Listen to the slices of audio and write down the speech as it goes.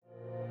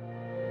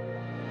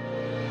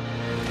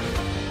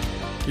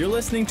You're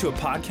listening to a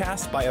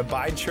podcast by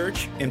Abide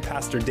Church and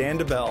Pastor Dan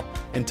DeBell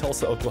in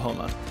Tulsa,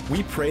 Oklahoma.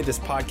 We pray this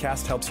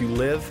podcast helps you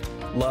live,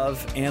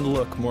 love, and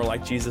look more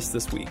like Jesus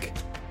this week.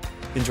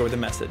 Enjoy the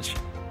message.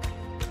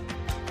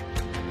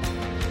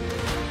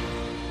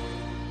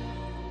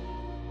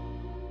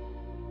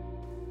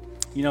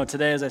 You know,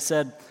 today, as I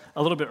said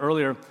a little bit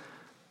earlier,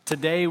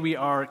 today we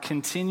are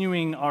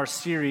continuing our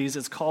series.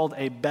 It's called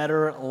A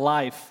Better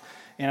Life.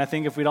 And I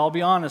think if we'd all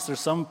be honest,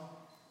 there's some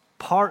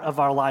part of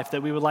our life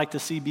that we would like to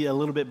see be a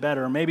little bit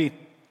better. Maybe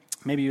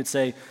you'd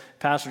say,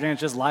 Pastor Dan,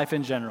 it's just life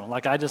in general.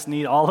 Like, I just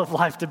need all of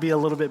life to be a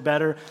little bit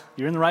better.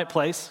 You're in the right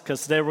place,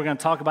 because today we're going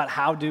to talk about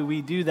how do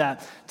we do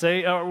that.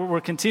 Today we're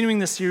continuing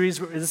this series.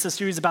 This is a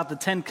series about the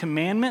 10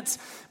 Commandments,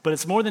 but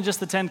it's more than just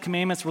the 10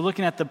 Commandments. We're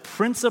looking at the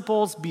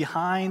principles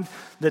behind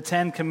the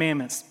 10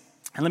 Commandments.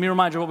 And let me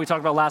remind you what we talked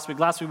about last week.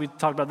 Last week we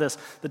talked about this.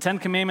 The 10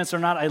 Commandments are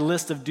not a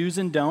list of do's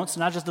and don'ts,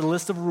 not just a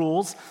list of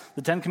rules.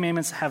 The 10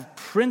 Commandments have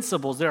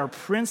principles. There are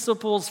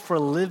principles for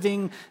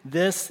living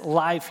this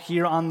life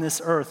here on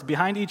this earth.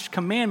 Behind each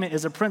commandment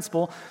is a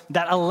principle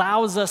that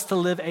allows us to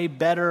live a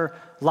better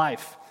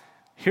life.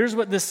 Here's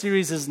what this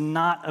series is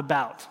not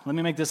about. Let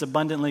me make this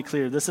abundantly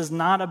clear. This is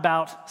not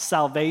about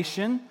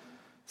salvation.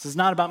 This is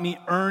not about me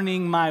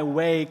earning my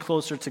way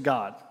closer to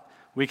God.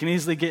 We can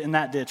easily get in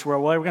that ditch where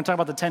we're going to talk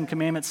about the 10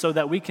 Commandments so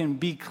that we can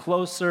be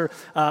closer,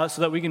 so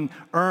that we can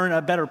earn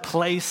a better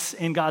place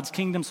in God's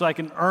kingdom, so I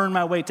can earn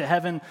my way to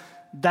heaven.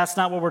 That's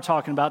not what we're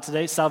talking about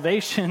today.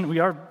 Salvation, we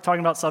are talking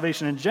about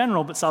salvation in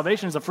general, but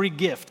salvation is a free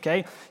gift,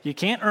 okay? You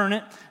can't earn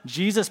it.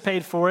 Jesus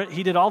paid for it.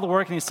 He did all the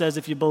work, and he says,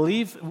 if you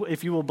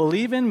will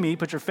believe in me,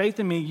 put your faith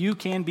in me, you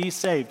can be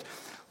saved.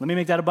 Let me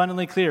make that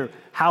abundantly clear.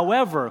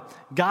 However,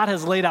 God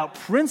has laid out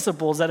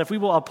principles that if we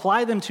will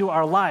apply them to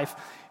our life,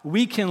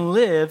 we can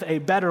live a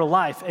better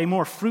life, a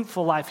more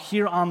fruitful life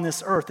here on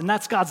this earth. And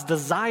that's God's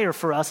desire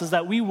for us, is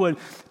that we would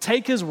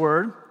take his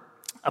word,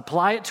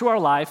 apply it to our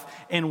life,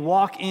 and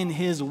walk in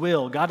his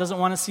will. God doesn't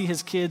want to see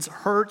his kids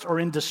hurt or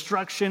in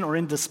destruction or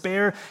in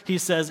despair. He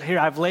says, here,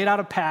 I've laid out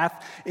a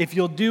path. If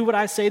you'll do what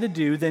I say to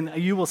do, then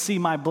you will see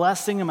my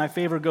blessing and my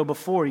favor go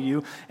before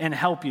you and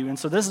help you. And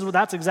so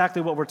that's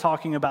exactly what we're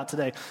talking about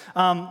today.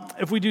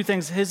 If we do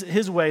things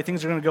his way,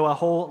 things are going to go a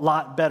whole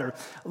lot better.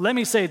 Let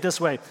me say it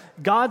this way.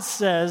 When God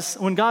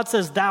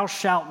says, thou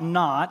shalt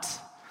not,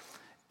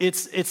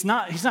 he's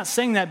not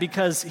saying that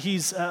because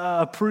he's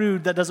a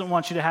prude that doesn't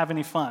want you to have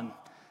any fun.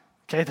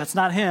 Okay, that's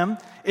not him.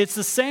 It's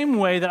the same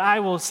way that I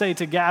will say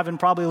to Gavin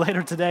probably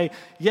later today,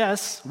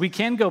 yes, we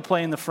can go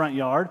play in the front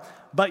yard,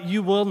 but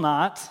you will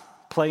not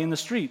play in the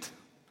street.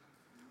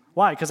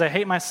 Why? Because I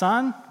hate my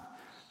son?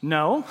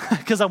 No,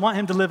 because I want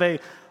him to live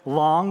a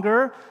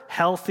longer,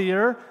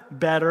 healthier,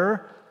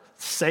 better,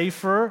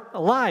 safer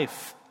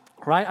life.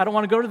 Right? I don't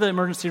want to go to the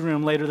emergency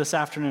room later this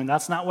afternoon.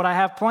 That's not what I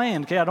have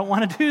planned. Okay, I don't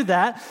want to do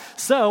that.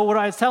 So what do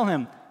I tell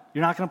him?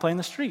 You're not going to play in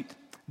the street.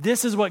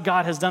 This is what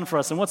God has done for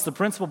us. And what's the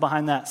principle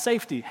behind that?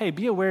 Safety. Hey,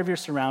 be aware of your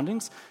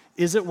surroundings.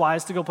 Is it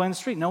wise to go play in the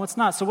street? No, it's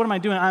not. So what am I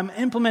doing? I'm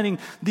implementing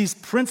these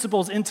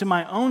principles into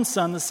my own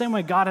son the same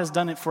way God has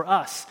done it for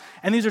us.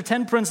 And these are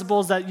 10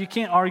 principles that you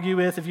can't argue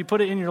with. If you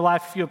put it in your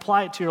life, if you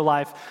apply it to your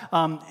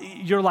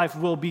life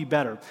will be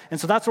better. And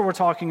so that's what we're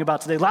talking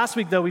about today. Last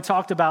week, though, we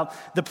talked about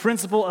the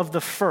principle of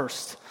the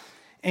first.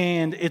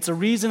 And it's a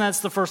reason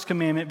that's the first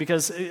commandment,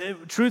 because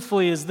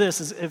truthfully is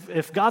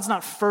if God's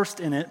not first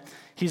in it,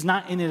 he's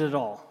not in it at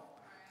all.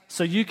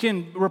 So you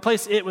can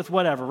replace it with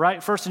whatever,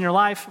 right? First in your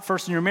life,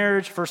 first in your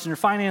marriage, first in your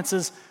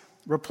finances,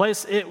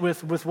 replace it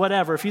with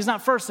whatever. If he's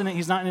not first in it,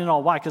 he's not in it at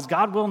all. Why? Because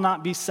God will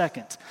not be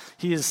second.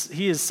 He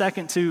is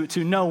second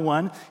to no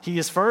one. He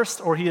is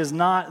first, or he is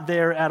not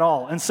there at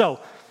all. And so,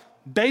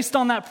 based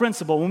on that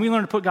principle, when we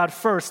learn to put God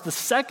first, the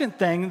second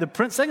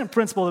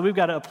principle that we've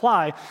got to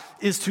apply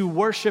is to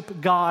worship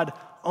God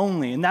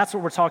only. And that's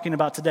what we're talking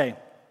about today.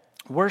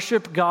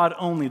 Worship God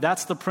only.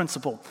 That's the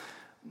principle.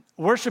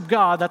 Worship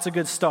God, that's a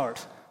good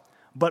start.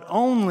 But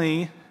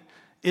only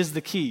is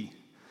the key.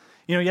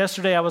 You know,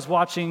 yesterday I was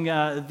watching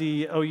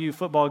the OU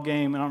football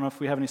game. I don't know if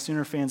we have any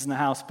Sooner fans in the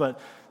house, but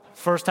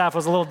first half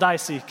was a little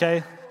dicey,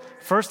 okay?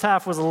 First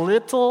half was a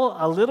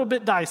little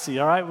bit dicey,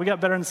 all right? We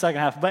got better in the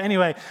second half. But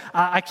anyway,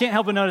 I can't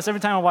help but notice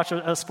every time I watch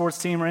a sports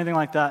team or anything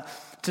like that,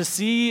 to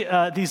see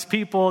these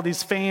people,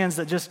 these fans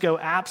that just go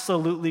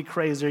absolutely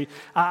crazy.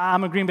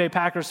 I'm a Green Bay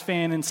Packers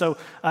fan, and so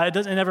it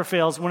never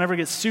fails. Whenever it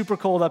gets super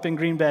cold up in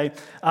Green Bay,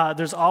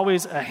 there's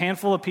always a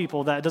handful of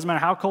people that, it doesn't matter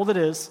how cold it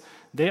is,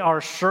 they are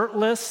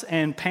shirtless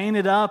and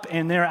painted up,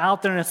 and they're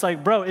out there, and it's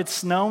like, bro, it's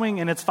snowing,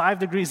 and it's 5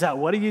 degrees out.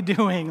 What are you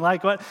doing?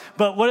 Like what?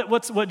 But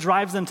what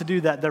drives them to do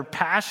that? Their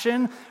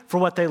passion for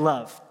what they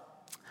love.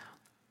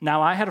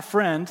 Now, I have a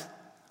friend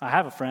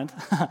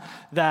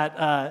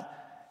that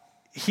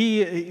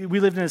we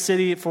lived in a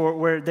city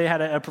where they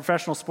had a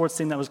professional sports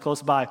team that was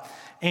close by.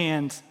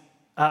 And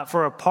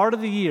for a part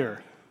of the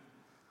year,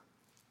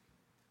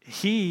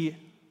 he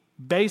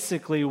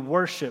basically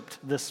worshiped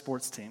this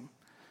sports team.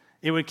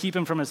 It would keep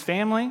him from his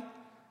family.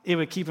 It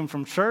would keep him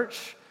from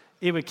church.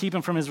 It would keep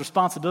him from his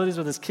responsibilities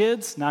with his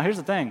kids. Now, here's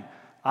the thing.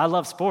 I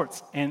love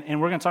sports,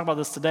 and we're going to talk about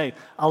this today.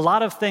 A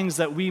lot of things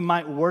that we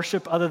might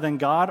worship other than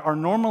God are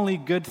normally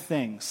good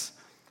things.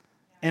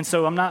 And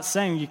so I'm not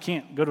saying you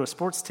can't go to a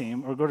sports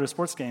team or go to a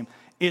sports game.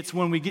 It's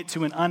when we get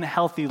to an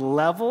unhealthy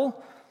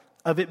level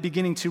of it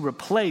beginning to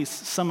replace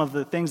some of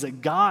the things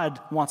that God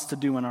wants to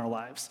do in our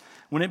lives.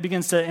 When it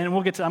begins to, and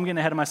I'm getting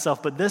ahead of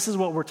myself, but this is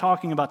what we're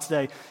talking about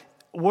today.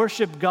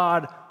 Worship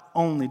God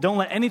only. Don't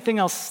let anything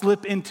else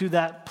slip into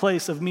that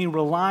place of me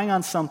relying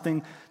on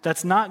something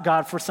that's not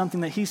God for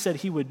something that he said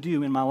he would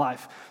do in my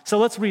life. So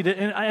let's read it.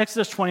 In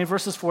Exodus 20,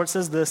 verses 4, it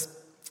says this.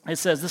 It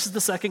says, this is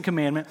the second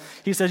commandment.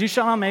 He says, you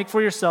shall not make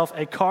for yourself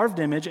a carved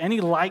image, any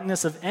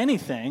likeness of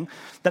anything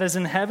that is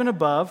in heaven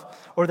above,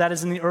 or that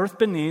is in the earth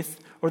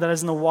beneath, or that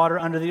is in the water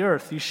under the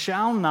earth. You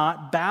shall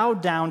not bow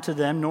down to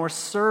them, nor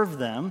serve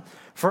them.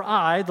 For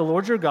I, the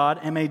Lord your God,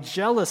 am a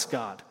jealous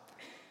God,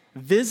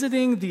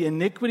 visiting the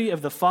iniquity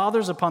of the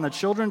fathers upon the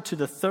children to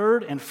the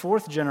third and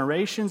fourth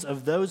generations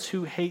of those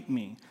who hate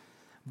me,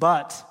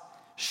 but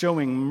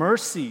showing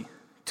mercy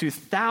to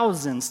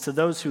thousands to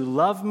those who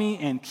love me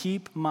and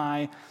keep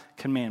my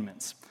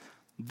commandments.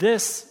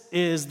 This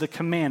is the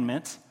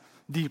commandment.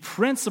 The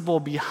principle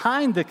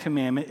behind the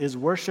commandment is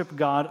worship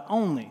God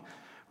only,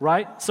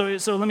 right? So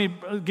let me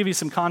give you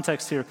some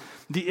context here.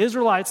 The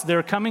Israelites,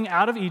 they're coming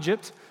out of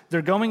Egypt.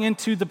 They're going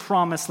into the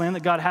promised land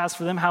that God has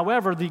for them.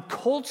 However, the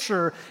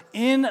culture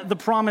in the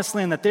promised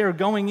land that they are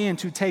going in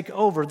to take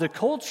over, the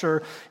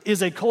culture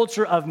is a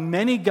culture of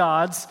many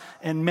gods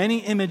and many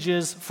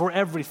images for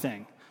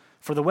everything.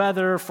 For the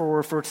weather,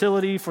 for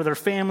fertility, for their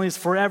families,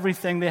 for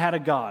everything, they had a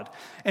god.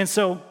 And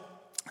so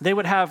they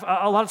would have,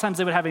 a lot of times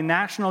they would have a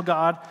national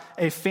god,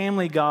 a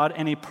family god,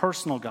 and a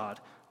personal god,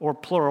 or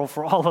plural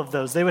for all of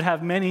those. They would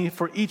have many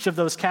for each of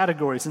those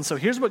categories. And so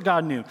here's what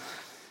God knew.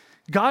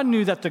 God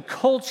knew that the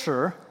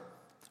culture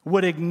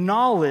would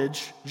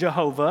acknowledge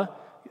Jehovah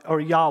or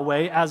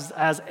Yahweh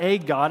as a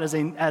God,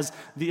 as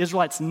the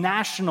Israelites'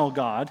 national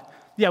God.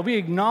 Yeah, we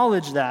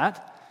acknowledge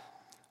that,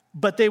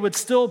 but they would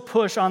still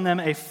push on them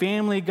a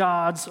family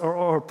gods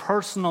or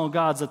personal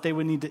gods that they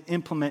would need to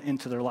implement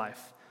into their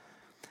life.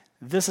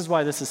 This is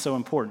why this is so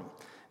important,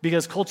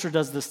 because culture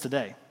does this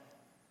today.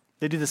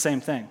 They do the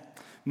same thing.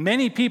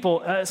 Many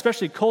people,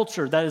 especially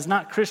culture that is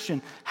not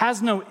Christian,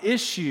 has no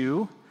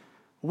issue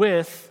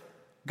with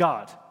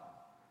God.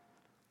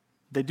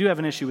 They do have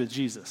an issue with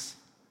Jesus.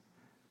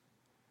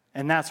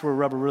 And that's where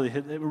rubber really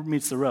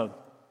meets the road.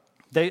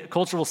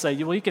 Culture will say,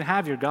 well, you can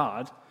have your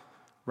God,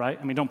 right?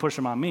 I mean, don't push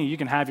him on me. You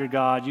can have your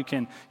God. You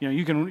can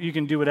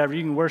do whatever.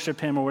 You can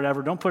worship him or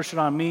whatever. Don't push it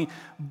on me.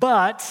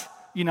 But,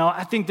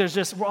 I think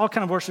we're all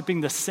kind of worshiping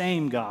the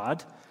same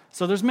God.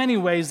 So there's many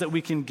ways that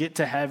we can get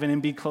to heaven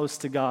and be close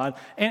to God.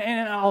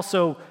 And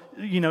also,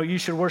 you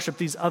should worship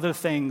these other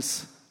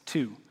things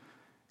too.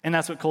 And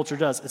that's what culture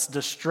does. It's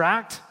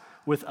distract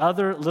with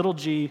other little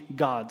g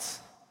gods.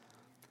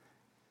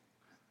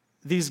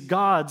 These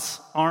gods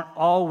aren't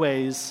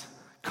always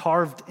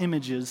carved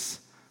images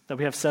that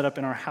we have set up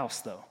in our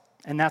house, though.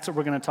 And that's what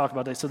we're going to talk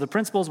about today. So the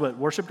principle is what?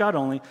 Worship God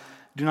only.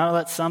 Do not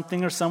let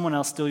something or someone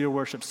else steal your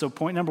worship. So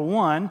point number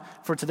one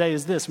for today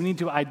is this. We need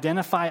to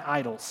identify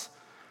idols.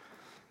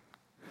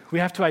 We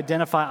have to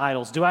identify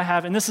idols.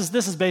 And this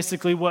is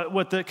basically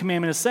what the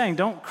commandment is saying.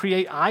 Don't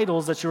create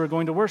idols that you are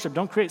going to worship.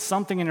 Don't create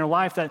something in your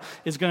life that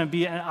is going to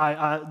be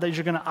that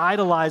you're going to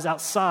idolize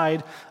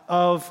outside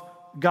of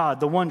God,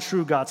 the one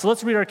true God. So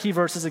let's read our key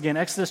verses again.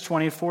 Exodus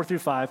 20, 4 through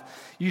 5.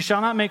 You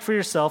shall not make for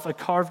yourself a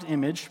carved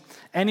image,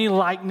 any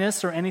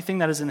likeness or anything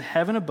that is in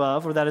heaven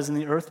above, or that is in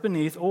the earth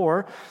beneath,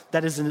 or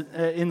that is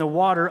in the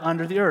water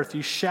under the earth.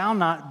 You shall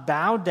not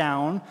bow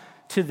down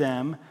to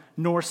them,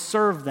 nor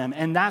serve them.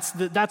 And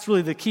that's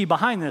really the key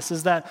behind this,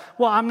 is that,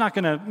 well, I'm not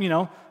going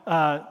to,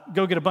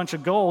 go get a bunch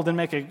of gold and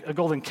make a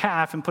golden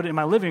calf and put it in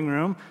my living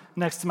room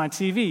next to my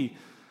TV.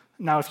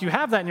 Now, if you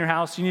have that in your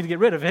house, you need to get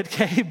rid of it,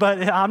 okay?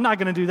 But I'm not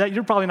going to do that.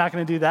 You're probably not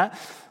going to do that.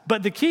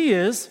 But the key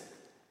is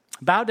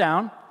bow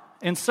down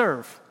and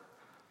serve.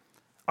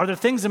 Are there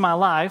things in my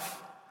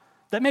life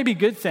that may be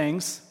good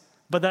things,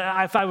 but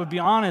that if I would be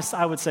honest,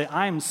 I would say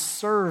I'm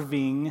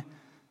serving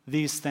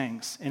these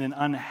things in an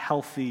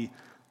unhealthy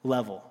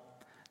level?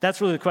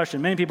 That's really the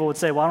question. Many people would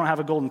say, well, I don't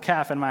have a golden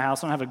calf in my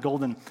house. I don't have a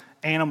golden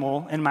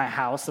animal in my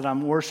house that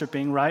I'm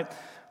worshiping, right?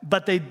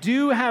 But they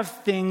do have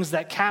things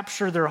that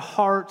capture their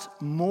heart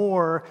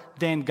more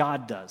than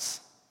God does.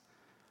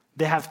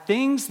 They have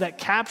things that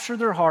capture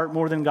their heart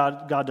more than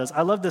God does.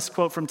 I love this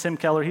quote from Tim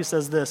Keller. He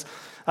says this.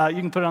 You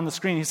can put it on the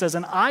screen. He says,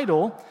 an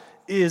idol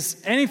is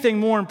anything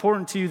more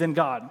important to you than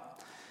God.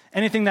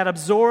 Anything that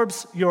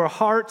absorbs your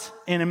heart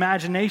and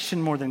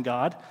imagination more than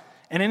God.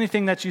 And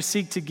anything that you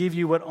seek to give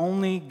you what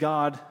only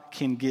God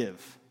can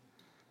give.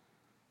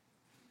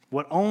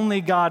 What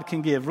only God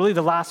can give. Really,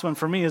 the last one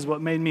for me is what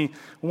made me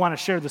want to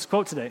share this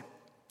quote today.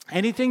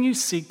 Anything you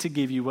seek to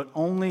give you what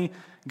only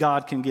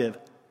God can give.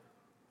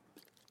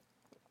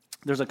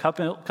 There's a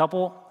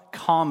couple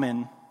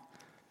common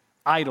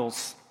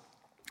idols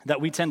that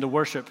we tend to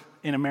worship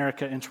in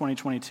America in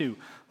 2022.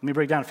 Let me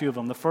break down a few of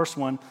them. The first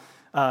one,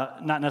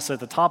 not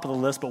necessarily at the top of the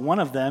list, but one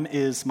of them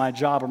is my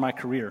job or my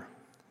career.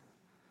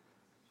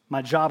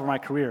 my job, or my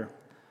career.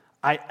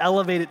 I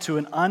elevate it to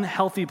an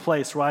unhealthy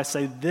place where I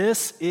say,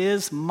 this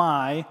is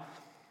my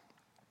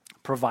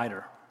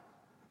provider.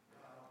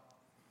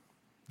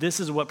 This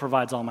is what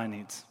provides all my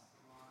needs.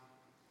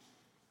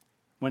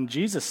 When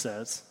Jesus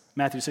says,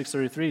 Matthew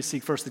 6:33,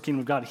 seek first the kingdom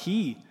of God,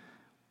 he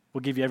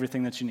will give you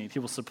everything that you need. He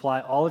will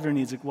supply all of your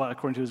needs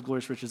according to his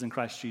glorious riches in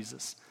Christ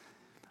Jesus.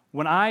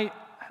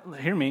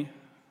 Hear me,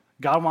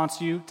 God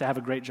wants you to have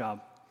a great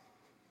job.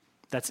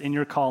 That's in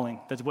your calling.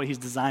 That's what he's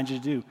designed you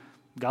to do.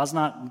 God's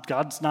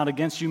not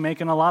against you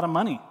making a lot of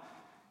money.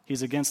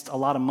 He's against a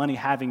lot of money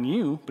having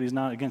you, but he's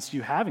not against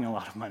you having a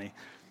lot of money.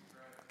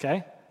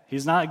 Okay?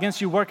 He's not against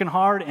you working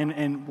hard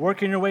and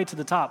working your way to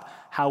the top.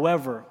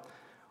 However,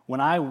 when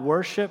I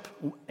worship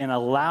and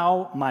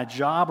allow my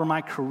job or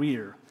my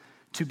career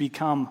to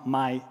become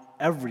my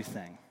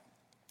everything,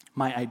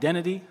 my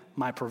identity,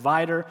 my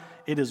provider,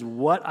 it is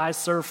what I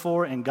serve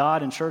for, and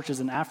God and church is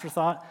an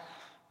afterthought,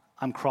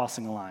 I'm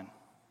crossing a line.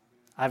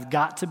 I've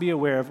got to be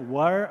aware of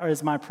where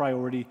is my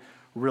priority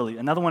really.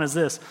 Another one is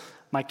this,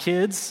 my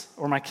kids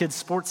or my kids'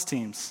 sports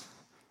teams,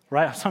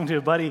 right? I was talking to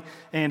a buddy,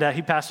 and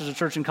he pastors a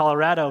church in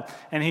Colorado,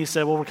 and he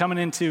said, well, we're coming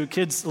into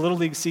kids' Little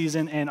League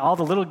season, and all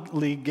the Little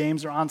League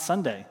games are on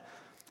Sunday.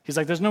 He's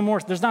like, there's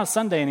not a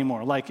Sunday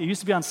anymore. Like, it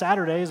used to be on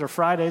Saturdays or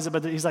Fridays,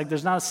 but he's like,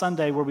 there's not a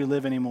Sunday where we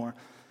live anymore.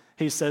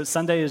 He says,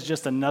 Sunday is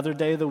just another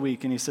day of the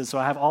week. And he says, so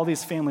I have all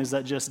these families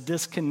that just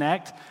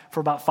disconnect for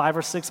about 5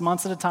 or 6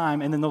 months at a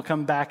time, and then they'll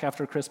come back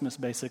after Christmas,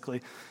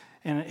 basically.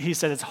 And he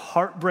said, it's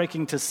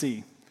heartbreaking to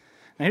see.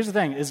 Now, here's the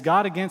thing. Is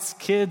God against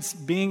kids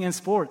being in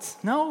sports?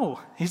 No,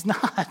 he's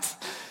not.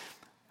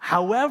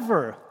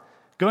 However,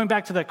 going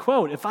back to that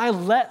quote, if I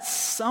let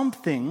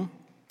something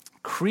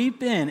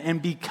creep in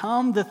and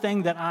become the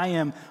thing that I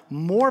am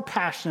more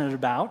passionate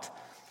about,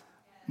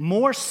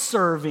 more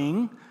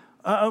serving,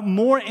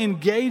 more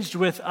engaged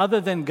with other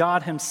than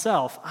God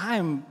himself, I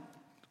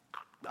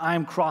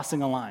am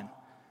crossing a line.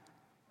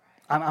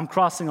 I'm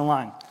crossing a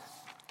line.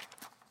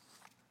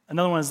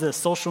 Another one is this,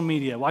 social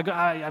media.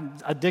 I'm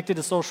addicted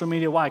to social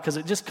media. Why? Because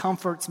it just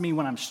comforts me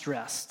when I'm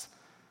stressed,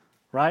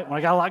 right? When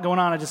I got a lot going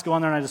on, I just go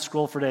on there and I just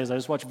scroll for days. I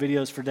just watch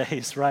videos for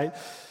days, right?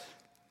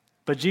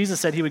 But Jesus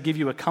said he would give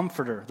you a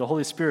comforter, the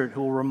Holy Spirit,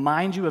 who will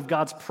remind you of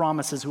God's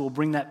promises, who will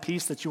bring that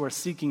peace that you are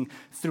seeking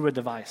through a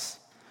device.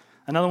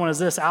 Another one is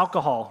this,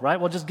 alcohol, right?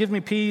 Well, just give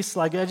me peace.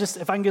 Like,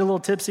 if I can get a little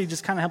tipsy, it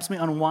just kind of helps me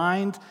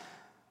unwind.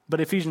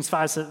 But Ephesians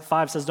 5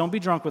 says, don't be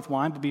drunk with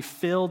wine, but be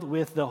filled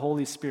with the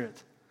Holy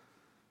Spirit.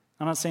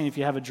 I'm not saying if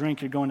you have a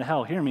drink, you're going to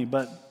hell. Hear me.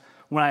 But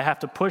when I have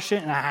to push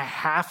it and I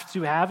have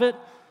to have it,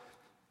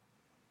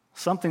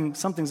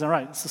 something's not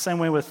right. It's the same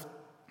way with,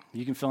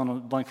 you can fill in a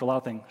blank for a lot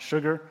of things.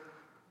 Sugar,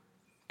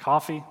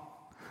 coffee,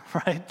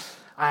 right?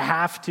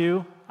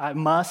 I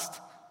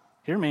must.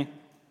 Hear me.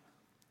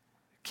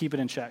 Keep it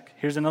in check.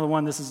 Here's another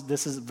one. This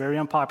is very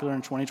unpopular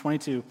in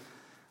 2022.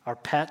 Our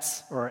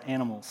pets or our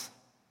animals.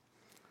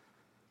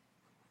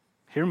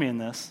 Hear me in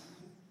this.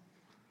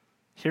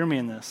 Hear me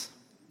in this.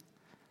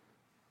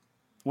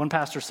 One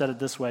pastor said it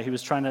this way. He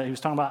was talking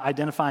about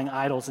identifying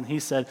idols, and he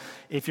said,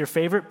 if your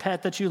favorite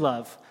pet that you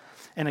love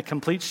and a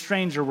complete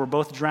stranger were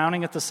both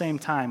drowning at the same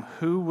time,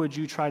 who would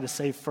you try to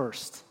save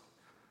first?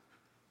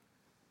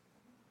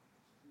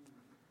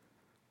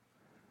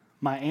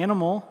 My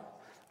animal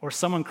or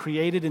someone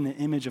created in the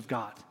image of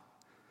God?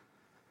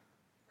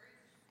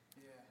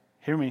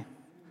 Hear me.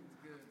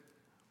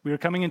 We are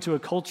coming into a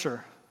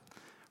culture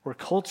where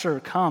culture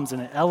comes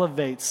and it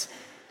elevates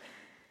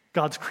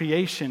God's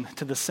creation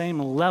to the same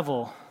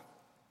level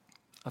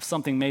of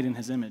something made in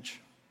his image.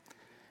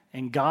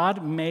 And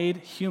God made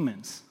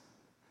humans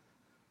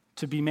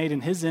to be made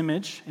in his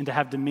image and to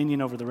have dominion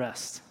over the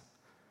rest.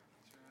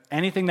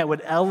 Anything that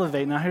would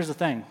elevate. Now, here's the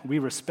thing. We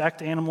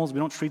respect animals. We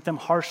don't treat them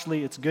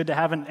harshly. It's good to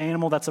have an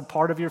animal that's a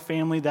part of your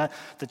family that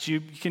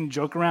you can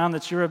joke around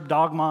that you're a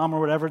dog mom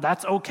or whatever.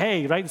 That's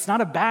okay, right? It's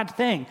not a bad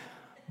thing.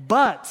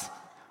 But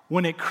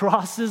when it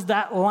crosses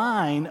that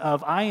line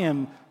of I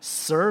am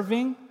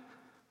serving,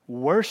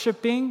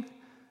 worshiping,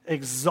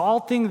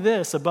 exalting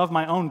this above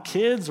my own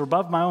kids or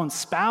above my own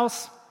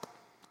spouse,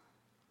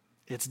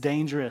 it's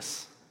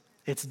dangerous.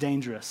 It's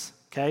dangerous.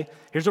 Okay?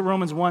 Here's what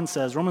Romans 1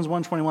 says. Romans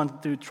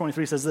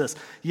 1:21-23 says this.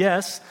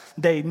 Yes,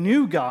 they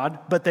knew God,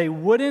 but they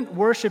wouldn't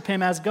worship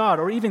him as God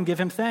or even give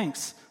him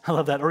thanks. I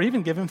love that. Or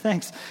even give him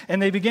thanks.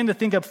 And they began to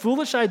think up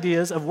foolish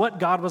ideas of what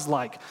God was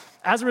like.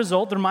 As a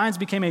result, their minds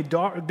became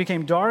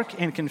dark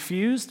and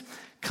confused.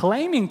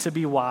 Claiming to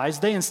be wise,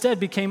 they instead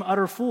became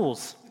utter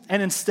fools.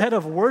 And instead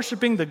of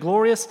worshiping the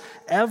glorious,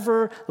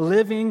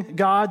 ever-living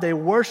God, they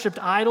worshiped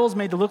idols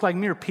made to look like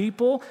mere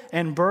people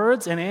and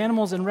birds and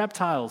animals and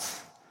reptiles.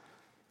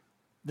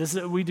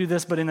 We do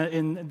this, but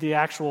in the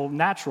actual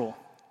natural,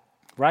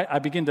 right? I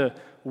begin to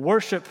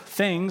worship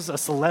things, a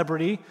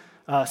celebrity,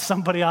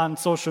 somebody on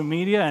social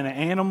media, an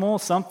animal,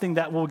 something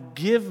that will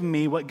give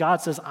me what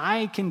God says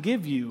I can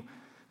give you.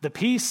 The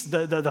peace,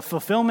 the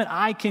fulfillment,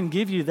 I can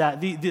give you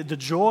that. The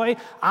joy,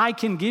 I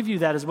can give you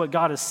that is what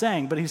God is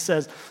saying. But he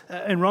says,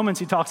 in Romans,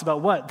 he talks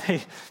about what?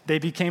 They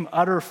became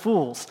utter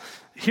fools.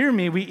 Hear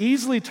me, we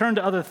easily turn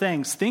to other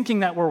things, thinking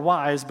that we're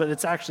wise, but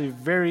it's actually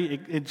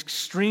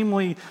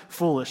extremely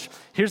foolish.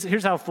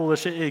 Here's how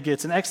foolish it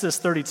gets. In Exodus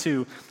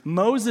 32,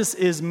 Moses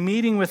is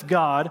meeting with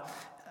God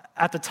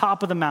at the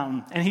top of the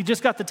mountain, and he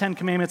just got the 10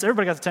 Commandments.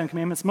 Everybody got the 10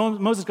 Commandments.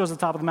 Moses goes to the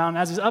top of the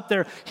mountain. As he's up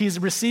there, he's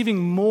receiving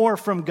more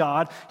from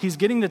God. He's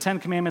getting the 10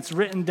 Commandments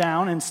written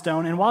down in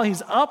stone, and while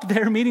he's up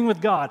there meeting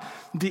with God,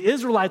 the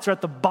Israelites are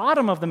at the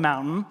bottom of the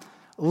mountain,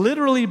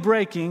 literally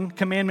breaking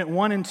Commandment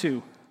 1 and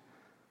 2.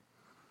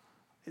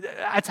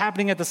 It's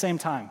happening at the same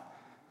time.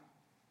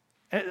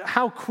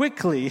 How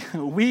quickly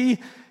we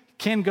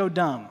can go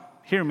dumb.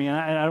 Hear me, and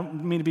I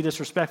don't mean to be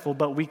disrespectful,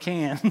 but we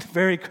can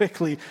very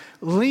quickly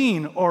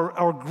lean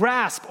or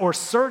grasp or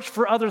search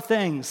for other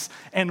things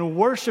and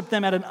worship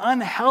them at an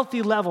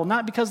unhealthy level,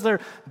 not because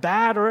they're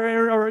bad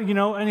or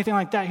anything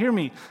like that. Hear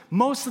me.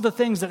 Most of the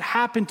things that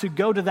happen to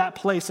go to that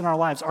place in our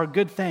lives are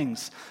good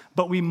things,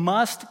 but we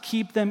must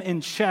keep them in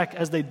check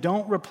as they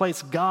don't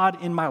replace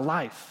God in my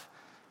life.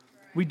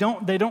 They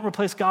don't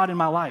replace God in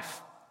my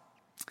life.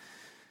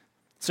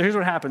 So here's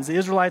what happens. The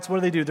Israelites,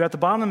 what do? They're at the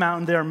bottom of the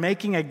mountain. They're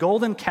making a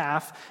golden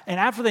calf. And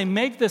after they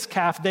make this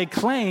calf, they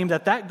claim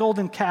that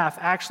golden calf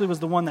actually was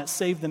the one that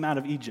saved them out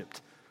of Egypt.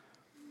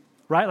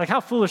 Right? Like, how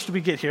foolish did we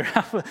get here?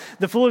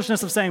 The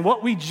foolishness of saying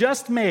what we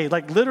just made,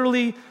 like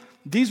literally,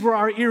 these were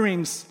our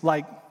earrings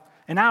like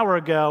an hour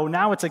ago.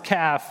 Now it's a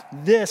calf.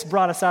 This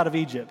brought us out of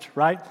Egypt,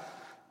 right?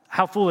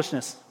 How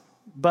foolishness.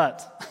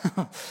 But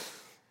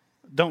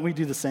don't we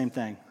do the same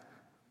thing?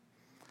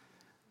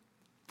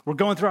 We're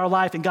going through our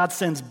life and God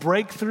sends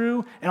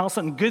breakthrough, and all of a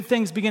sudden good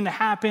things begin to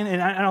happen, and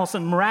all of a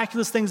sudden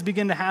miraculous things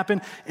begin to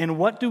happen. And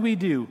what do?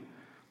 We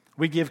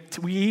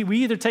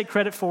either take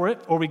credit for it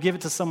or we give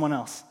it to someone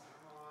else.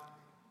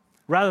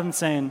 Rather than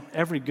saying,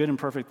 every good and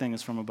perfect thing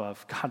is from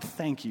above. God,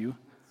 thank you.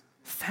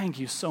 Thank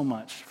you so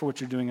much for what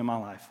you're doing in my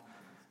life.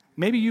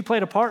 Maybe you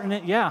played a part in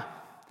it, yeah.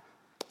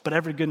 But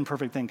every good and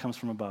perfect thing comes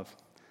from above.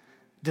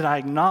 Did I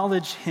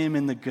acknowledge him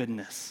in the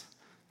goodness?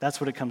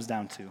 That's what it comes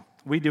down to.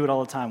 We do it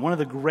all the time. One of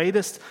the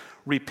greatest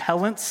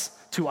repellents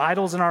to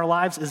idols in our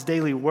lives is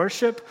daily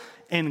worship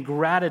and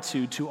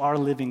gratitude to our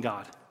living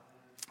God.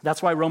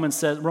 That's why Romans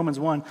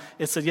 1,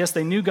 it said, yes,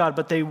 they knew God,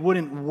 but they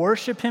wouldn't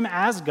worship him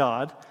as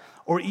God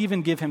or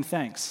even give him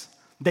thanks.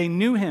 They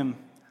knew him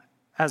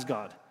as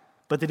God,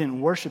 but they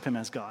didn't worship him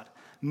as God.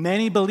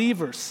 Many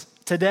believers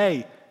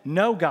today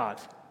know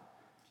God,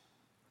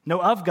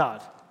 know of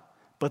God,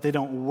 but they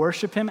don't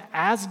worship him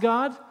as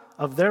God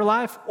of their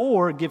life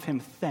or give him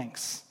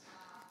thanks.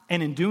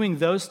 And in doing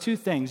those two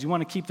things, you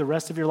want to keep the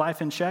rest of your life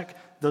in check,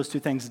 those two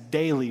things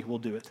daily will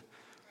do it.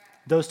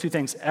 Those two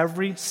things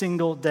every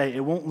single day. It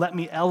won't let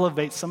me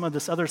elevate some of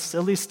this other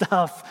silly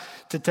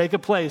stuff to take a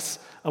place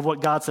of what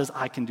God says,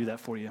 I can do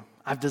that for you.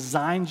 I've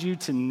designed you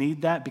to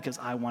need that because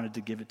I wanted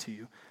to give it to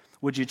you.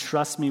 Would you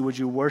trust me? Would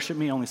you worship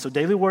me only? So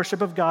daily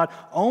worship of God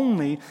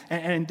only,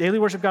 and daily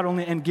worship God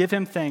only, and give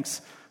him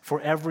thanks for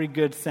every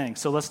good thing.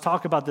 So let's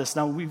talk about this.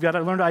 Now, we've got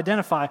to learn to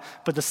identify,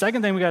 but the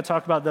second thing we got to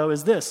talk about, though,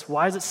 is this.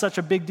 Why is it such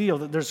a big deal?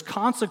 That there's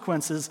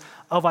consequences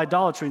of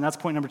idolatry, and that's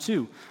point number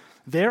 2.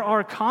 There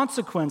are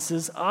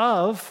consequences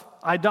of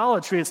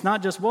idolatry. It's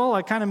not just, well,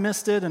 I kind of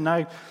missed it, and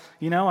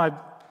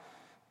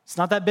it's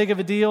not that big of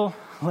a deal.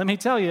 Let me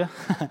tell you,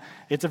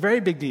 it's a very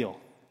big deal.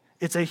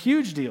 It's a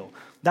huge deal.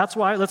 That's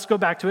why, let's go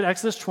back to it.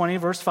 Exodus 20,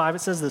 verse 5, it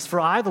says this, for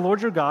I, the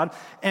Lord your God,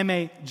 am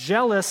a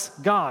jealous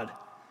God.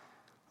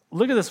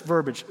 Look at this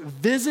verbiage.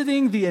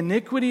 Visiting the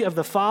iniquity of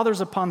the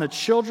fathers upon the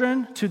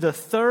children to the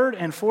 3rd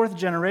and 4th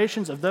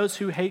generations of those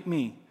who hate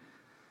me.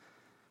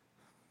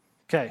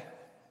 Okay,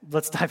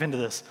 let's dive into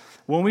this.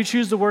 When we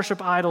choose to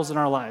worship idols in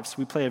our lives,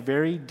 we play a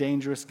very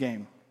dangerous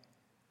game.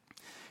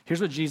 Here's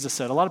what Jesus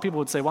said. A lot of people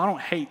would say, well, I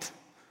don't hate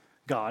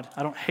God.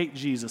 I don't hate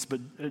Jesus.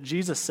 But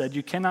Jesus said,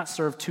 you cannot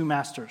serve two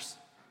masters.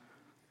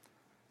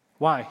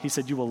 Why? He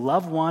said, you will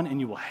love one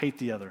and you will hate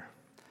the other.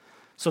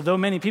 So though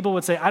many people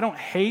would say, I don't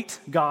hate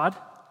God,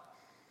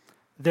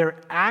 their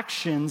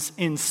actions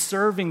in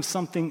serving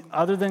something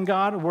other than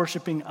God,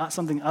 worshiping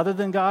something other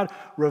than God,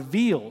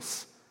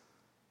 reveals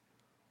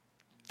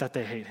that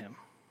they hate him.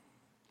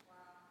 Wow.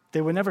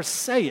 They would never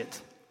say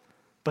it,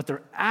 but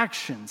their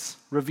actions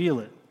reveal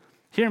it.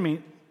 Hear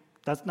me,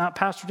 that's not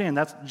Pastor Dan.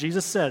 That's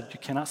Jesus said, you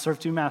cannot serve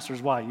two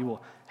masters. Why? You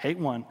will hate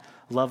one,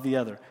 love the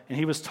other. And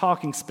he was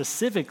talking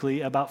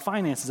specifically about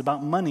finances,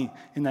 about money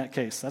in that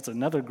case. That's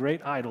another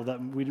great idol that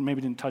we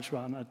maybe didn't touch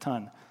on a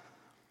ton.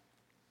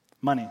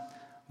 Money.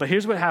 But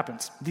here's what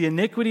happens. The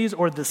iniquities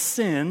or the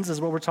sins,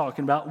 is what we're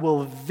talking about,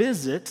 will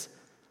visit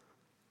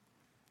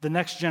the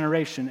next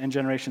generation and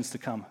generations to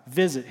come.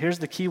 Visit. Here's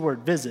the key word,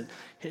 visit.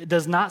 It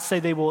does not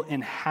say they will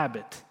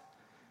inhabit.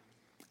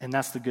 And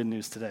that's the good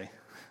news today.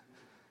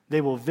 They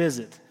will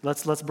visit.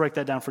 Let's break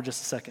that down for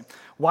just a second.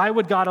 Why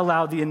would God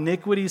allow the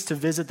iniquities to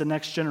visit the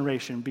next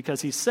generation?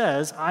 Because he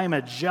says, I am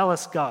a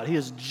jealous God. He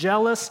is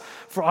jealous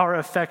for our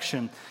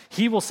affection.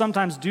 He will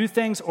sometimes do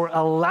things or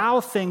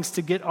allow things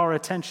to get our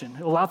attention.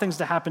 He'll allow things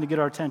to happen to get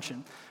our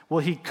attention. Will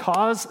he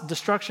cause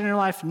destruction in your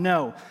life?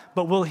 No.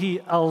 But will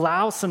he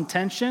allow some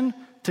tension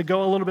to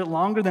go a little bit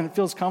longer than it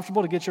feels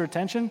comfortable to get your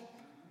attention?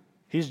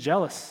 He's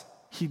jealous.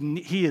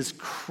 He is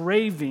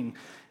craving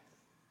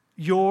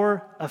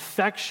your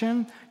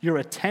affection, your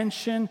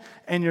attention,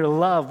 and your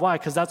love. Why?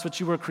 Because that's what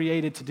you were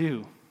created to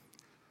do.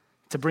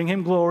 To bring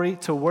him glory,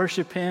 to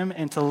worship him,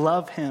 and to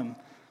love him.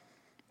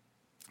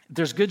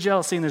 There's good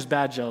jealousy and there's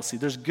bad jealousy.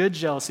 There's good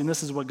jealousy, and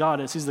this is what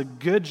God is. He's the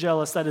good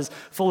jealous that is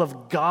full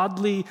of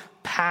godly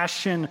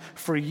passion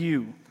for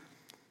you.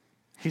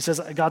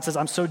 God says,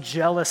 I'm so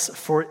jealous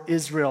for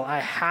Israel. I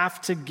have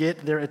to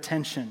get their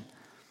attention.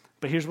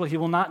 But here's what he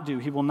will not do.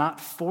 He will not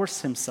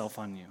force himself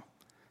on you.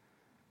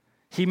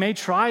 He may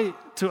try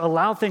to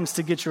allow things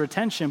to get your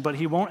attention, but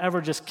he won't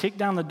ever just kick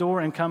down the door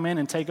and come in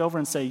and take over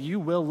and say, you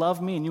will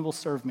love me and you will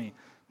serve me.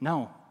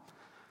 No.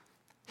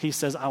 He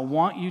says, I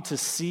want you to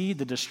see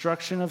the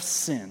destruction of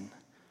sin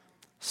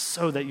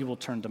so that you will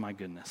turn to my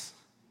goodness.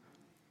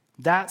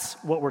 That's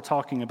what we're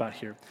talking about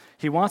here.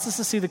 He wants us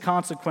to see the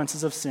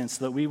consequences of sin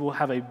so that we will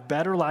have a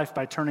better life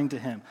by turning to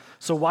him.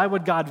 So why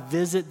would God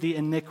visit the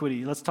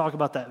iniquity? Let's talk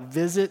about that.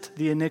 Visit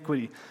the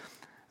iniquity.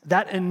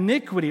 That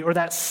iniquity or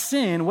that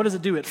sin, what does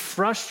it do? It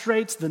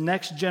frustrates the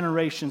next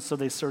generation so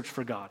they search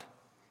for God.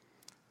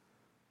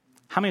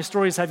 How many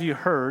stories have you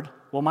heard?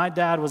 Well, my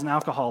dad was an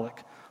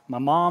alcoholic. My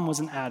mom was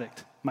an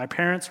addict. My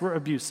parents were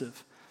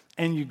abusive.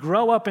 And you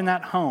grow up in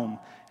that home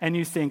and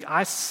you think,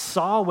 I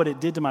saw what it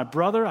did to my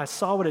brother, I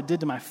saw what it did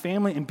to my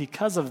family, and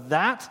because of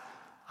that,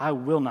 I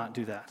will not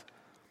do that.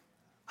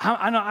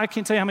 I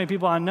can't tell you how many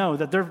people I know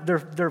that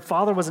their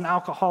father was an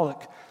alcoholic,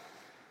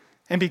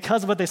 and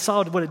because of what they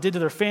saw, what it did to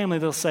their family,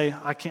 they'll say,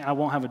 I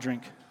won't have a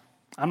drink.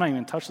 I'm not even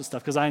going to touch this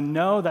stuff because I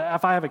know that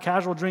if I have a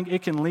casual drink,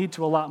 it can lead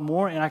to a lot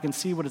more, and I can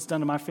see what it's done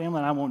to my family,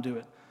 and I won't do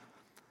it.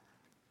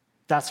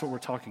 That's what we're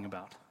talking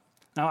about.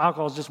 Now,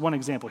 alcohol is just one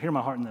example. Hear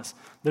my heart in this.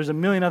 There's a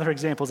million other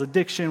examples,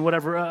 addiction,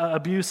 whatever,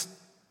 abuse.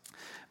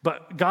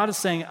 But God is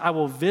saying, I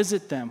will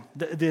visit them.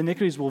 The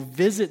iniquities will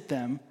visit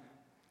them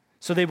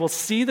so they will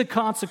see the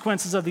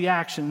consequences of the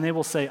action, and they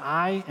will say,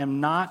 I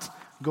am not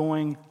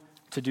going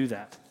to do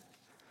that.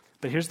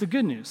 But here's the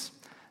good news.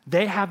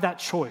 They have that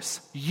choice.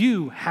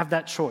 You have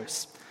that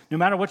choice. No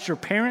matter what your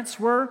parents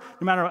were,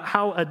 no matter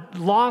how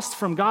lost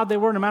from God they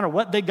were, no matter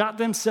what they got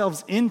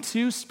themselves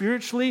into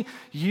spiritually,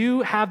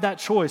 you have that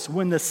choice.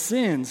 When the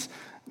sins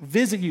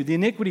visit you, the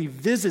iniquity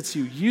visits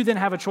you, you then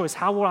have a choice.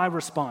 How will I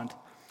respond?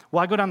 Will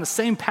I go down the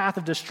same path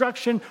of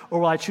destruction, or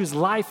will I choose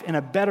life in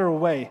a better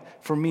way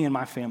for me and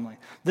my family?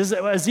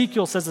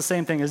 Ezekiel says the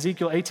same thing.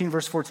 Ezekiel 18,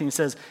 verse 14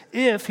 says,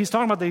 he's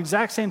talking about the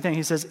exact same thing.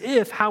 He says,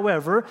 if,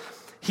 however,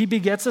 he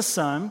begets a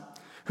son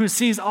who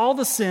sees all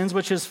the sins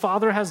which his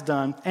father has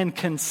done and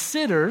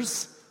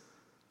considers,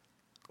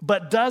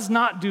 but does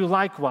not do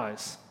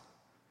likewise.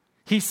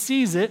 He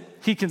sees it,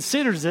 he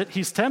considers it,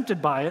 he's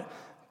tempted by it,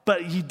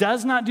 but he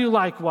does not do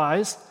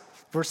likewise.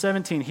 Verse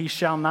 17, he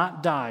shall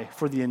not die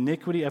for the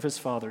iniquity of his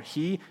father.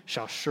 He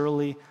shall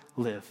surely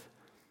live.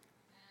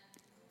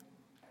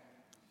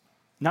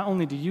 Not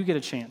only do you get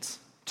a chance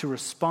to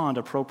respond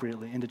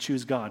appropriately and to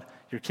choose God,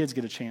 your kids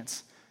get a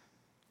chance.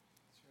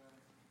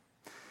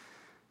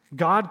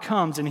 God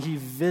comes and he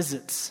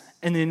visits,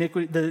 and the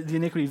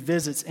iniquity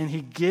visits, and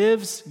he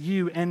gives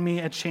you and me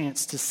a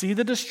chance to see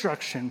the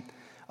destruction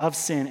of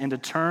sin and to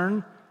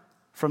turn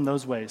from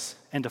those ways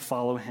and to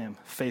follow him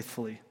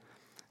faithfully.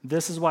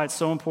 This is why it's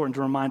so important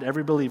to remind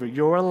every believer,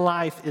 your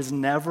life is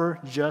never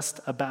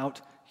just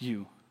about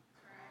you.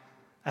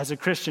 As a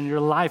Christian, your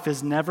life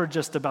is never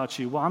just about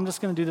you. Well, I'm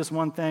just going to do this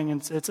one thing,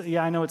 and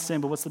I know it's sin,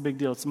 but what's the big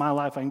deal? It's my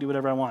life. I can do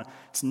whatever I want.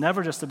 It's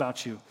never just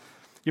about you.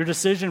 Your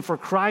decision for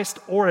Christ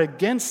or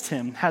against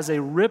him has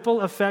a ripple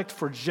effect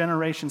for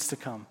generations to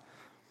come.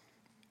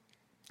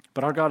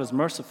 But our God is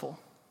merciful.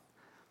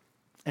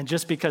 And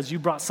just because you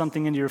brought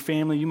something into your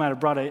family, you might have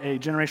brought a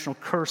generational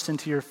curse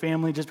into your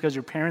family. Just because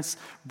your parents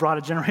brought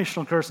a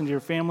generational curse into your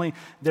family,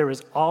 there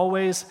is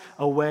always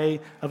a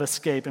way of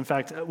escape. In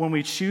fact, when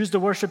we choose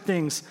to worship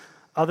things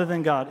other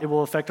than God, it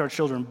will affect our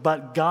children.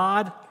 But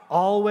God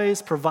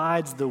always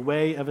provides the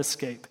way of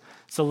escape.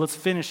 So let's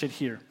finish it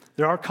here.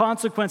 There are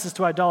consequences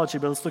to idolatry,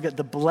 but let's look at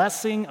the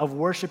blessing of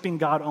worshiping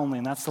God only.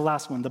 And that's the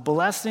last one. The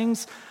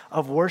blessings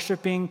of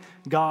worshiping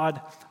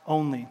God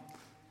only.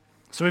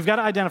 So we've got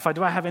to identify,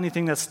 do I have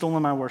anything that's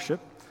stolen my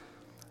worship?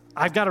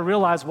 I've got to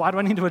realize, why do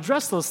I need to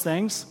address those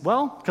things?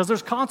 Well, because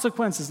there's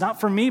consequences, not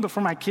for me, but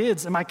for my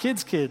kids and my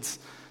kids' kids.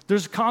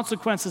 There's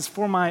consequences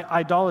for my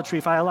idolatry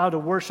if I allow to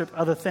worship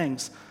other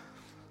things.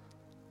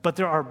 But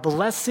there are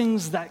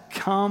blessings that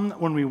come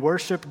when we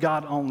worship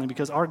God only,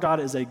 because our God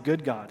is a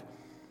good God.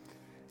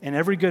 And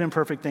every good and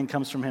perfect thing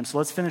comes from him. So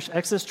let's finish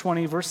Exodus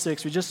 20, verse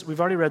 6. We've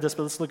already read this,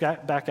 but let's look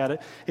back at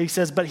it. He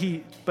says,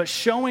 but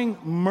showing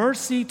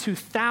mercy to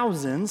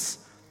thousands,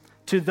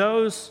 to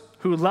those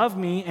who love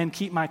me and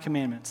keep my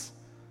commandments.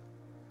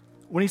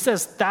 When he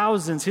says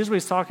thousands, here's what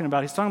he's talking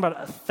about. He's talking about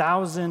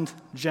 1,000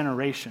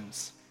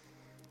 generations.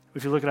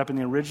 if you look it up in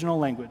the original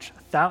language.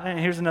 And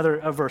here's another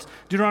verse.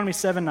 Deuteronomy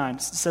 7:9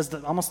 says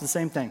almost the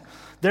same thing.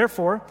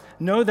 Therefore,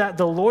 know that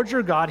the Lord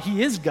your God,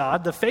 he is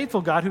God, the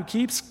faithful God who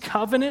keeps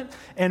covenant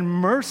and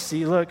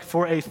mercy, look,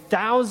 for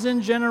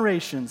 1,000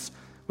 generations.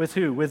 With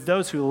who? With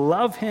those who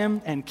love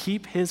him and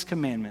keep his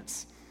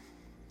commandments.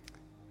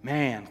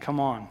 Man, come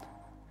on.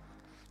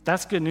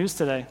 That's good news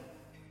today.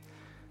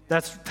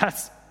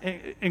 That's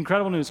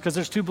incredible news, because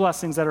there's two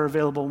blessings that are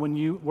available when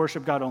you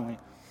worship God only.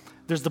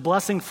 There's the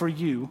blessing for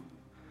you,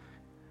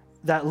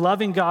 that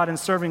loving God and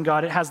serving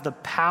God, it has the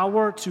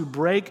power to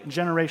break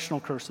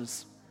generational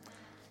curses.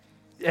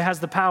 It has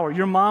the power.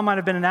 Your mom might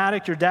have been an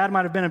addict, your dad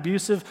might have been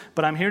abusive,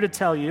 but I'm here to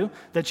tell you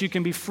that you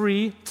can be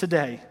free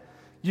today.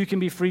 You can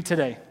be free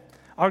today.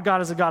 Our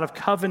God is a God of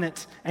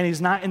covenant, and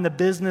he's not in the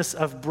business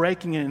of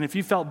breaking it. And if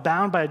you felt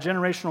bound by a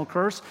generational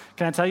curse,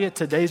 can I tell you,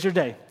 today's your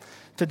day.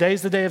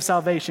 Today's the day of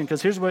salvation,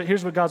 because here's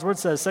what God's word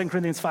says, 2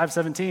 Corinthians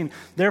 5:17.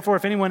 Therefore,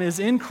 if anyone is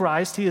in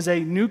Christ, he is a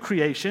new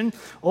creation.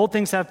 Old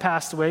things have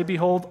passed away.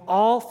 Behold,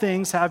 all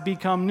things have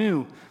become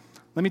new.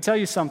 Let me tell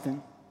you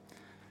something.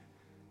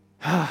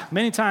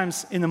 Many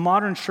times in the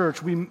modern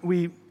church,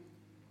 we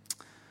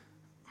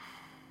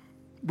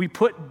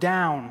put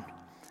down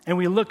and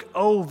we look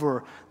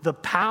over the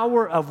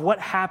power of what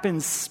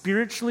happens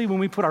spiritually when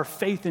we put our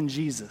faith in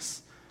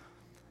Jesus.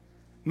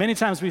 Many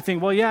times we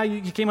think, well, yeah,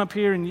 you came up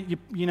here and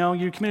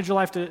you committed your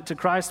life to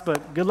Christ,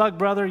 but good luck,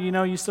 brother.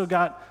 You still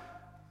got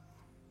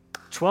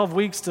 12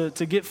 weeks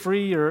to get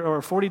free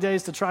or 40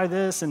 days to try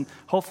this, and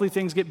hopefully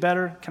things get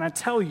better. Can I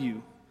tell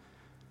you,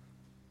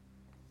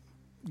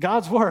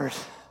 God's word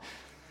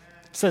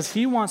says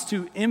he wants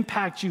to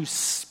impact you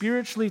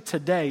spiritually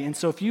today. And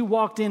so if you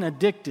walked in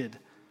addicted,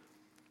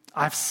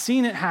 I've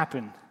seen it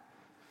happen,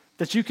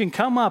 that you can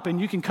come up and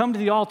you can come to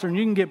the altar and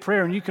you can get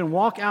prayer and you can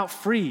walk out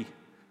free.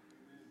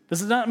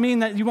 Does it not mean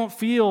that you won't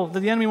feel, that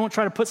the enemy won't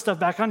try to put stuff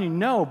back on you?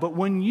 No, but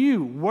when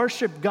you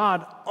worship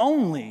God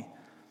only,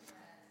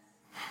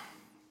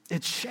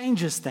 it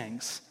changes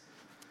things.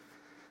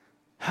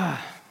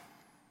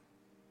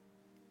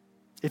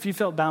 If you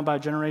felt bound by a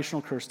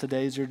generational curse,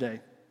 today is your day.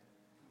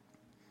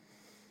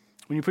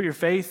 When you put your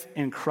faith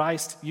in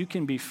Christ, you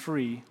can be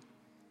free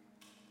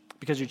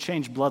because you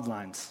change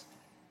bloodlines.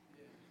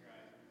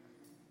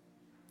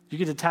 You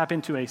get to tap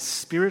into a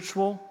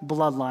spiritual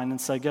bloodline and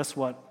say, guess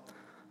what?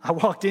 I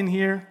walked in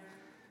here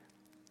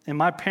and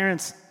my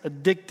parents'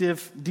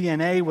 addictive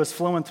DNA was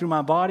flowing through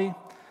my body,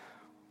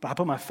 but I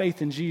put my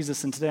faith in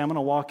Jesus, and today I'm going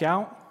to walk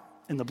out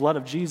and the blood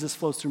of Jesus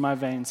flows through my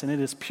veins, and it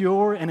is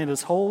pure and it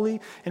is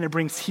holy and it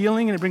brings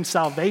healing and it brings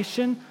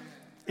salvation.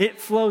 It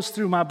flows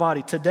through my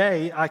body.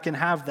 Today I can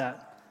have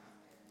that.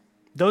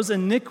 Those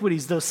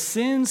iniquities, those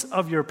sins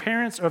of your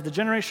parents or of the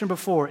generation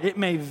before, it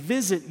may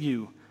visit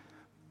you.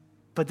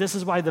 But this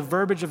is why the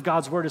verbiage of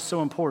God's word is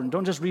so important.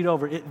 Don't just read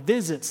over. It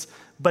visits,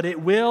 but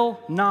it will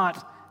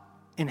not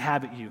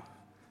inhabit you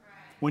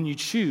when you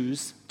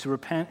choose to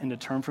repent and to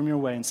turn from your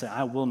way and say,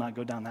 I will not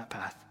go down that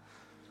path.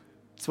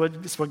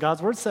 It's what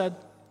God's word said.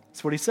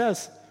 It's what he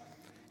says.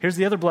 Here's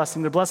the other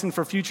blessing, the blessing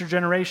for future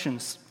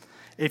generations.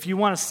 If you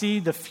want to see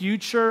the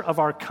future of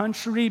our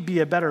country be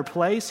a better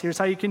place, here's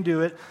how you can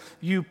do it.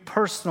 You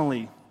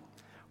personally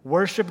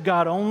worship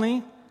God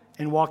only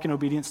and walk in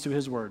obedience to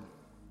his word.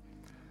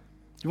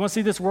 You want to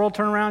see this world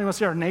turn around? You want to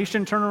see our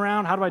nation turn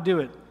around? How do I do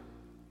it?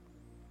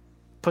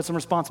 Put some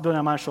responsibility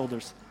on my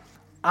shoulders.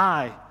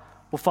 I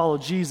will follow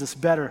Jesus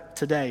better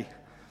today,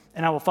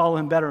 and I will follow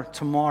him better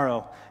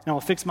tomorrow, and I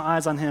will fix my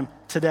eyes on him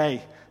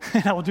today,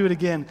 and I will do it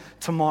again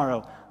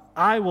tomorrow.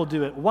 I will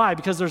do it. Why?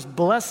 Because there's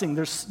blessing.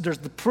 There's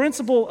the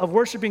principle of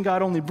worshiping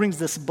God only brings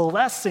this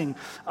blessing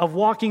of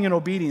walking in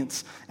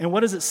obedience. And what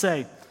does it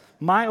say?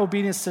 My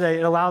obedience today,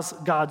 it allows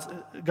God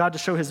to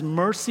show his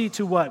mercy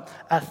to what?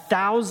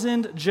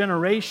 1,000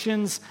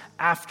 generations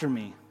after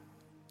me.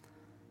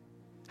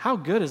 How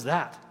good is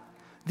that?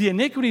 The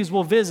iniquities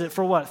will visit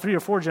for what? 3 or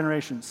 4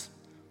 generations.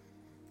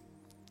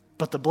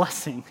 But the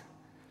blessing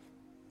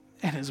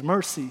and his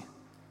mercy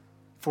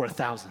for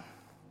 1,000.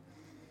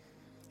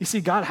 You see,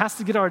 God has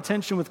to get our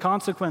attention with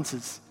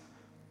consequences.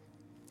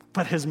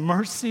 But his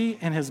mercy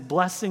and his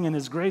blessing and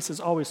his grace is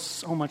always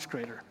so much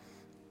greater.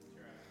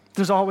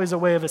 There's always a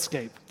way of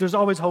escape. There's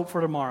always hope for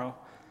tomorrow.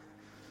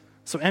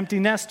 So empty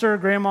nester,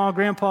 grandma,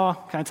 grandpa,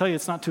 can I tell you,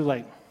 it's not too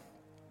late.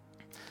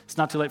 It's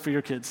not too late for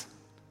your kids.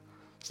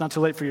 It's not too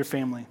late for your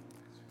family.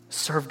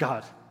 Serve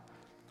God.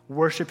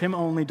 Worship him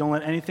only. Don't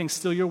let anything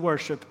steal your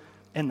worship.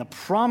 And the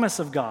promise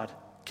of God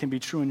can be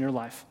true in your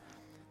life.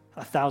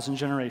 1,000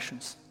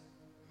 generations.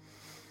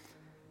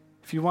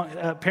 If you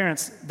want,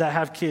 parents that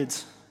have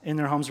kids in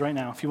their homes right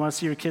now, if you want to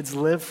see your kids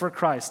live for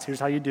Christ, here's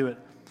how you do it.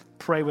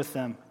 Pray with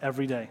them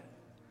every day.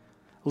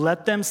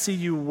 Let them see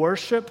you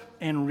worship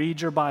and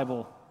read your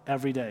Bible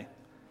every day.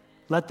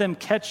 Let them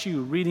catch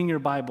you reading your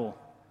Bible.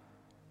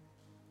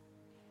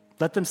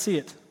 Let them see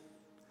it.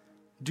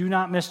 Do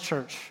not miss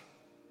church.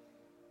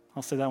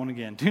 I'll say that one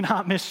again. Do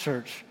not miss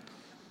church.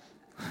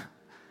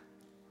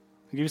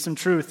 I'll give you some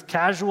truth.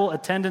 Casual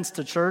attendance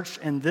to church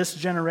in this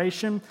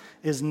generation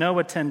is no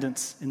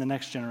attendance in the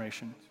next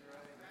generation.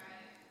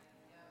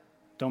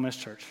 Don't miss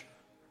church.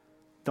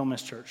 Don't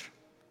miss church.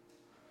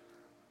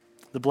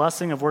 The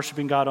blessing of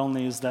worshiping God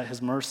only is that his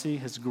mercy,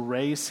 his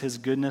grace, his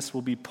goodness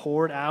will be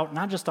poured out,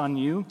 not just on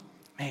you,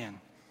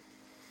 man,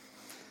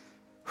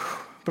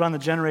 but on the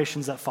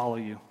generations that follow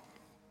you.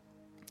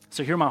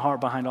 So hear my heart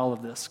behind all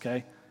of this,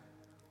 okay?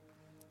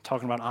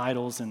 Talking about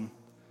idols and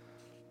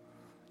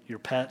your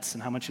pets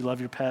and how much you love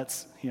your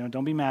pets.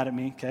 Don't be mad at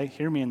me, okay?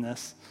 Hear me in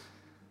this.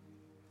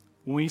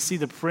 When we see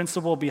the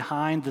principle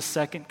behind the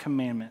second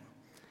commandment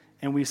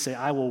and we say,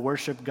 I will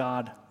worship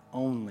God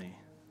only,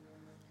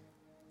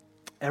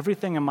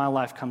 everything in my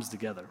life comes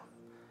together.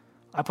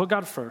 I put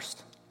God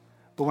first,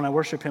 but when I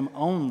worship him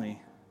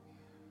only,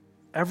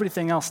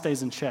 everything else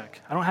stays in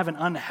check. I don't have an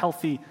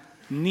unhealthy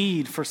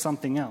need for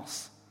something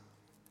else.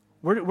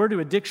 Where do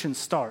addictions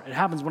start? It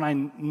happens when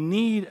I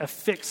need a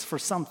fix for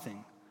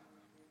something.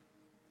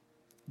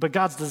 But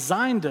God's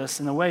designed us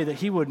in a way that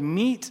he would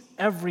meet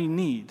every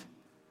need,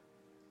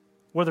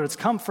 whether it's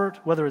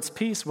comfort, whether it's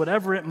peace,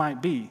 whatever it might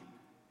be.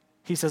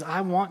 He says, I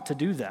want to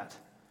do that.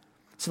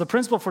 So the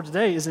principle for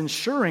today is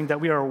ensuring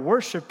that we are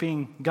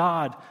worshiping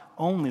God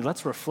only.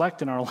 Let's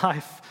reflect in our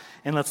life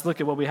and let's look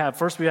at what we have.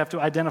 First, we have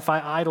to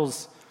identify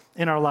idols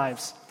in our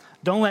lives.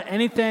 Don't let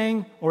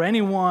anything or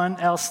anyone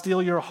else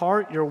steal your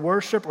heart, your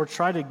worship, or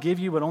try to give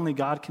you what only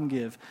God can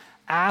give.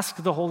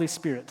 Ask the Holy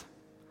Spirit.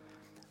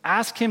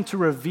 Ask him to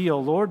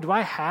reveal, Lord, do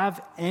I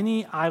have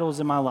any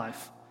idols in my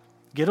life?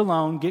 Get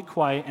alone, get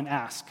quiet, and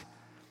ask.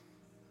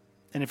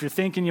 And if you're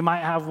thinking you might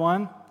have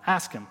one,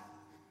 ask him.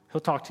 He'll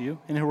talk to you,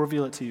 and he'll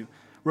reveal it to you.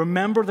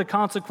 Remember the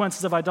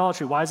consequences of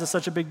idolatry. Why is this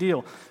such a big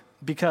deal?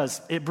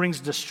 Because it brings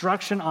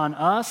destruction on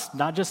us,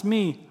 not just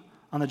me,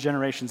 on the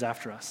generations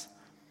after us.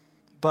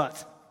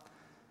 But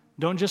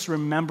don't just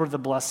remember the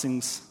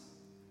blessings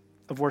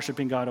of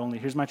worshiping God only.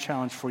 Here's my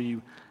challenge for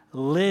you.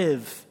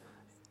 Live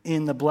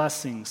in the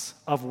blessings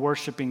of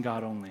worshiping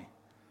God only.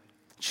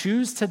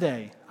 Choose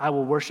today, I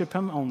will worship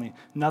him only.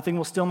 Nothing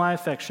will steal my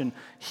affection.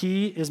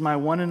 He is my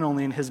one and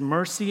only, and his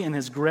mercy and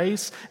his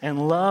grace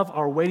and love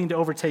are waiting to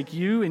overtake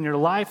you in your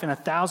life and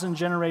 1,000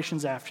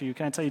 generations after you.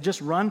 Can I tell you,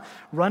 just run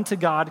to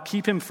God,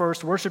 keep him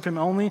first, worship him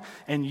only,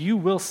 and you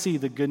will see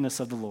the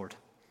goodness of the Lord.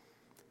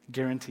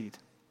 Guaranteed.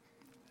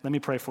 Let me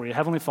pray for you.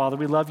 Heavenly Father,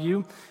 we love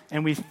you,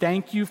 and we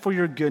thank you for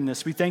your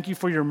goodness. We thank you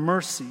for your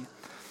mercy.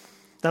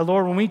 That,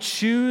 Lord, when we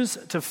choose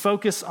to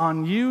focus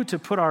on you, to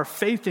put our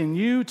faith in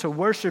you, to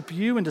worship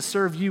you, and to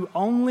serve you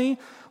only,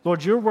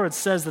 Lord, your word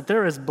says that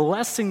there is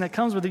blessing that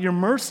comes with it. Your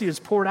mercy is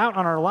poured out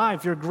on our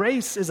life. Your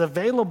grace is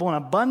available and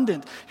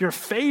abundant. Your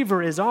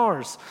favor is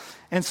ours.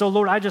 And so,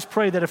 Lord, I just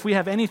pray that if we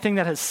have anything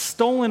that has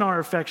stolen our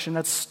affection,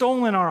 that's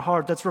stolen our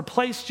heart, that's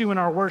replaced you in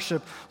our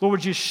worship, Lord,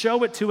 would you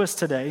show it to us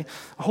today?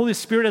 Holy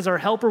Spirit, as our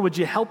helper, would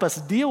you help us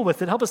deal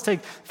with it? Help us take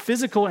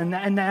physical and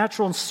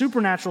natural and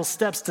supernatural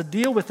steps to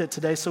deal with it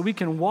today so we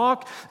can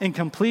walk in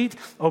complete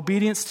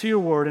obedience to your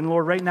word. And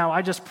Lord, right now,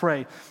 I just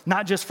pray,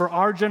 not just for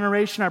our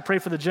generation, I pray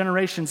for the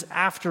generations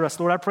after us.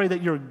 Lord, I pray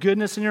that your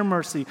goodness and your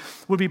mercy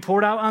would be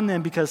poured out on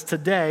them, because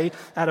today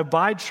at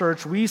Abide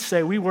Church, we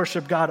say we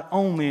worship God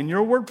only. And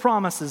your word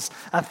promises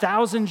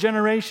 1,000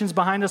 generations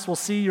behind us will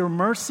see your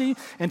mercy.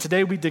 And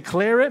today we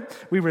declare it,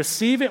 we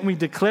receive it, and we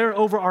declare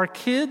over our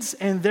kids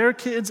and their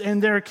kids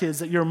and their kids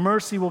that your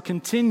mercy will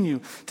continue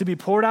to be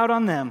poured out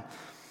on them,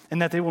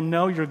 and that they will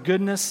know your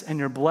goodness and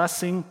your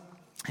blessing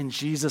in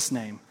Jesus'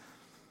 name.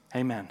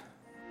 Amen.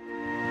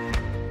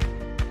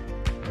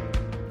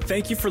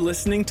 Thank you for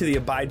listening to the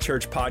Abide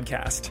Church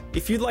podcast.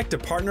 If you'd like to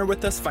partner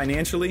with us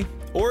financially,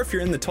 or if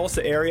you're in the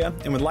Tulsa area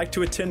and would like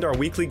to attend our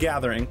weekly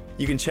gathering,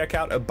 you can check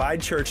out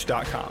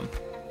abidechurch.com.